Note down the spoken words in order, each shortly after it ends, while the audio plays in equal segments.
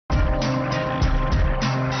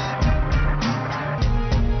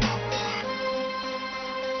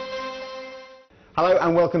Hello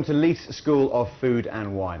and welcome to Leith's School of Food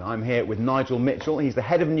and Wine. I'm here with Nigel Mitchell. He's the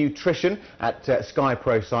head of nutrition at Sky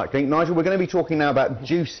Pro Cycling. Nigel, we're going to be talking now about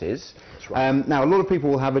juices. That's right. Now, a lot of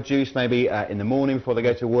people will have a juice maybe in the morning before they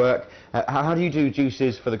go to work. How do you do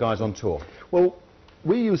juices for the guys on tour? Well,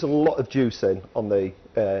 we use a lot of juice in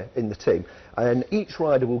the team, and each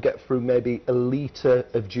rider will get through maybe a litre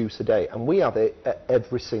of juice a day, and we have it at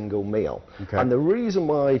every single meal. Okay. And the reason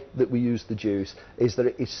why that we use the juice is that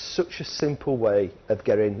it is such a simple way of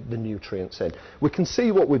getting the nutrients in. We can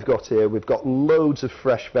see what we've got here. We've got loads of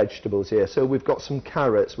fresh vegetables here. So we've got some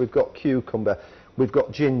carrots, we've got cucumber, we've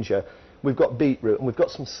got ginger, we've got beetroot, and we've got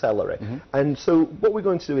some celery. And so what we're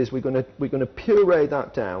going to do is we're going to puree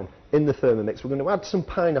that down in the Thermomix. We're going to add some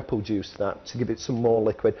pineapple juice to that to give it some more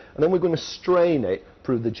liquid, and then we're going to strain it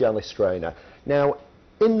through the jelly strainer. Now,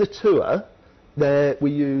 in the tour, there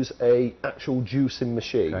we use a actual juicing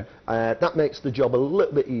machine. Okay. That makes the job a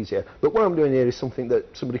little bit easier. But what I'm doing here is something that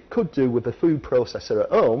somebody could do with a food processor at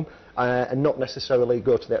home, and not necessarily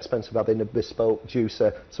go to the expense of having a bespoke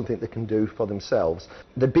juicer, something they can do for themselves.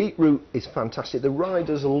 The beetroot is fantastic. The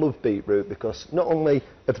riders love beetroot because not only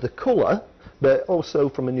of the colour, but also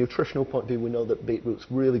from a nutritional point of view, we know that beetroot's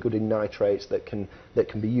really good in nitrates that can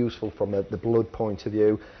be useful from the blood point of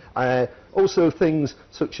view. Also things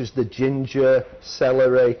such as the ginger,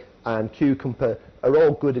 celery and cucumber are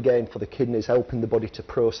all good again for the kidneys, helping the body to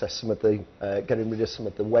process some of the, getting rid of some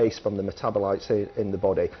of the waste from the metabolites in the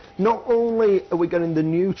body. Not only are we getting the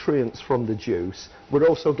nutrients from the juice, we're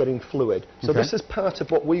also getting fluid. So this is part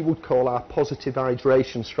of what we would call our positive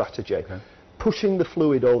hydration strategy. Okay. Pushing the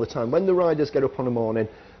fluid all the time. When the riders get up on a morning,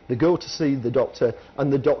 they go to see the doctor,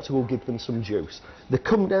 and the doctor will give them some juice. They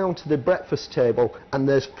come down to the breakfast table, and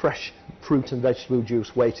there's fresh fruit and vegetable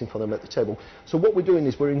juice waiting for them at the table. So what we're doing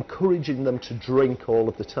is we're encouraging them to drink all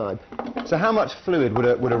of the time. So how much fluid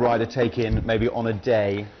would a rider take in maybe on a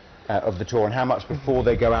day of the tour, and how much before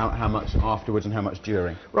they go out, how much afterwards, and how much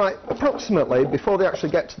during? Right, approximately, before they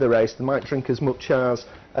actually get to the race, they might drink as much as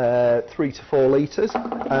 3 to 4 litres.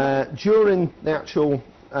 During the actual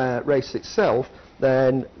race itself,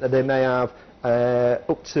 then they may have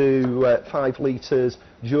up to 5 litres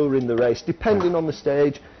during the race, depending on the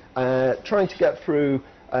stage, trying to get through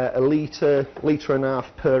a litre and a half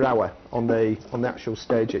per hour on the actual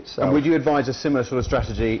stage itself. And would you advise a similar sort of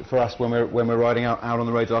strategy for us when we're riding out on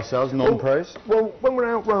the roads ourselves, non-pros? Well, when we're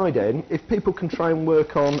out riding, if people can try and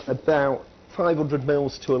work on about 500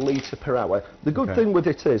 mils to a litre per hour, the good thing with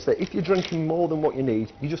it is that if you're drinking more than what you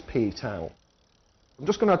need, you just pee it out. I'm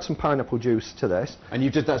just going to add some pineapple juice to this. And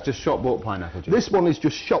that's just shop-bought pineapple juice? This one is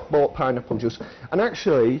just shop-bought pineapple juice. And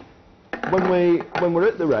actually, when we're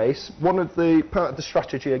at the race, part of the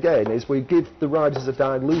strategy again is we give the riders a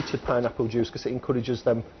diluted pineapple juice because it encourages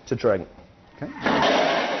them to drink. Okay.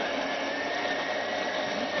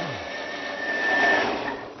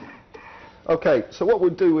 Okay, so what we'll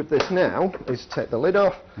do with this now is take the lid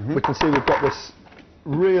off. We can see we've got this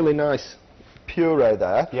really nice puree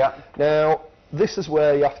there. Yeah. Now, this is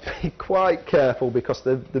where you have to be quite careful because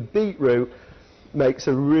the beetroot makes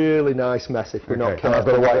a really nice mess if we're not careful. I've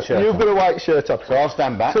got a white shirt. You've got a white shirt on. So I'll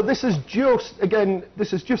stand back. So this is just, again,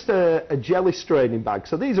 a jelly straining bag.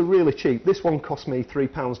 So these are really cheap. This one cost me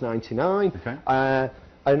 £3.99. Okay.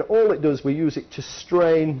 And all it does, we use it to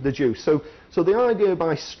strain the juice. So the idea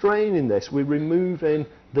by straining this, we're removing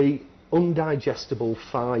the undigestible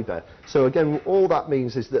fibre. So again, all that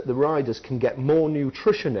means is that the riders can get more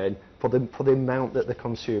nutrition in for the amount that they're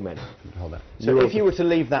consuming. Hold that. So if you were to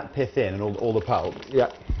leave that pith in and all the pulp,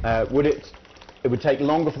 yeah, it would take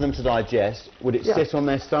longer for them to digest? Would it sit on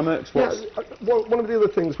their stomachs? Yeah, well, one of the other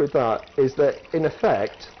things with that is that in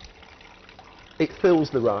effect it fills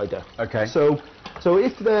the rider. Okay. So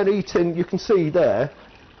if they're eating, you can see there,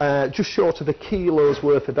 just short of a kilo's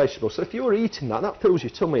worth of vegetables. So if you're eating that fills your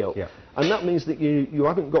tummy up. Yeah. And that means that you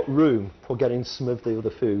haven't got room for getting some of the other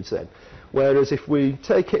foods in. Whereas if we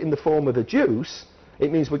take it in the form of a juice,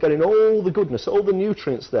 it means we're getting all the goodness, all the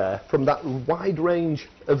nutrients there from that wide range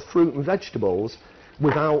of fruit and vegetables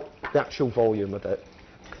without the actual volume of it.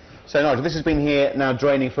 So Nigel, this has been here now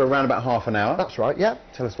draining for around about half an hour. That's right, yeah.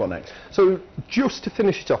 Tell us what next. So just to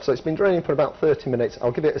finish it off, so it's been draining for about 30 minutes,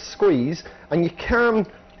 I'll give it a squeeze, and you can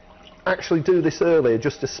actually do this earlier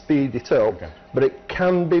just to speed it up, but it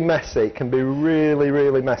can be messy, it can be really,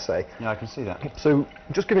 really messy. Yeah, I can see that. So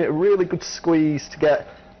just giving it a really good squeeze to get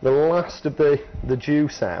the last of the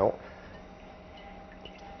juice out.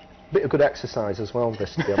 Bit of good exercise as well,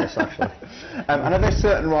 this, to be honest, actually. And are there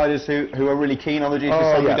certain riders who are really keen on the juice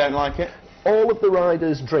and some who don't like it? All of the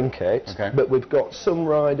riders drink it, but we've got some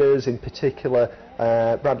riders in particular,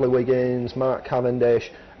 Bradley Wiggins, Mark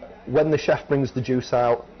Cavendish, when the chef brings the juice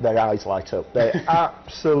out, their eyes light up. They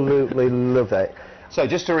absolutely love it. So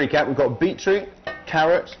just to recap, we've got beetroot,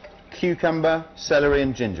 carrot, cucumber, celery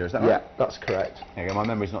and ginger, is that right? Yeah, that's correct. There you go, my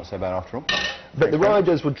memory's not so bad after all. But the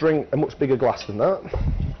riders would drink a much bigger glass than that.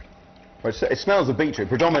 Well, it smells of beetroot.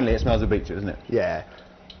 Predominantly it smells of beetroot, doesn't it? Yeah.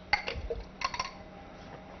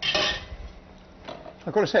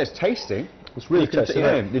 I've got to say, it's tasty. It's really tasty.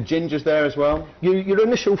 Yeah, the ginger's there as well. Your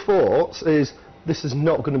initial thoughts is, this is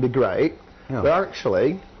not going to be great. Yeah. But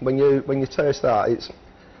actually, when you taste that,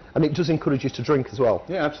 and it does encourage you to drink as well.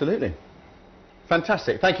 Yeah, absolutely.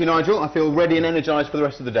 Fantastic. Thank you, Nigel. I feel ready and energised for the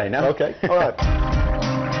rest of the day now. Okay, all right.